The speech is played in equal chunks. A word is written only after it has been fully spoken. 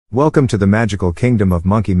Welcome to the magical kingdom of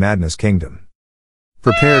Monkey Madness Kingdom.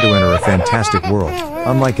 Prepare to enter a fantastic world,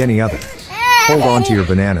 unlike any other. Hold on to your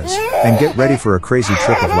bananas, and get ready for a crazy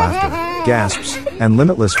trip of laughter, gasps, and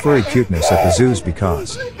limitless furry cuteness at the zoos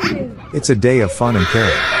because it's a day of fun and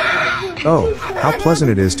caring. Oh, how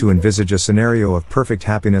pleasant it is to envisage a scenario of perfect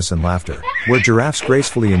happiness and laughter, where giraffes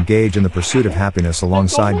gracefully engage in the pursuit of happiness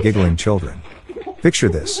alongside giggling children. Picture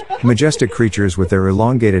this: majestic creatures with their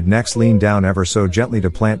elongated necks lean down ever so gently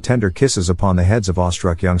to plant tender kisses upon the heads of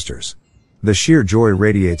awestruck youngsters. The sheer joy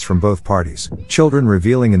radiates from both parties, children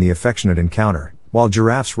reveling in the affectionate encounter, while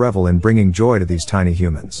giraffes revel in bringing joy to these tiny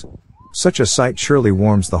humans. Such a sight surely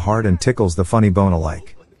warms the heart and tickles the funny bone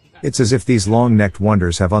alike. It's as if these long-necked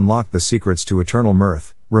wonders have unlocked the secrets to eternal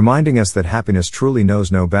mirth, reminding us that happiness truly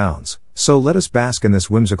knows no bounds. So let us bask in this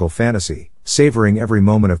whimsical fantasy, savoring every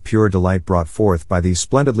moment of pure delight brought forth by these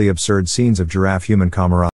splendidly absurd scenes of giraffe-human camaraderie.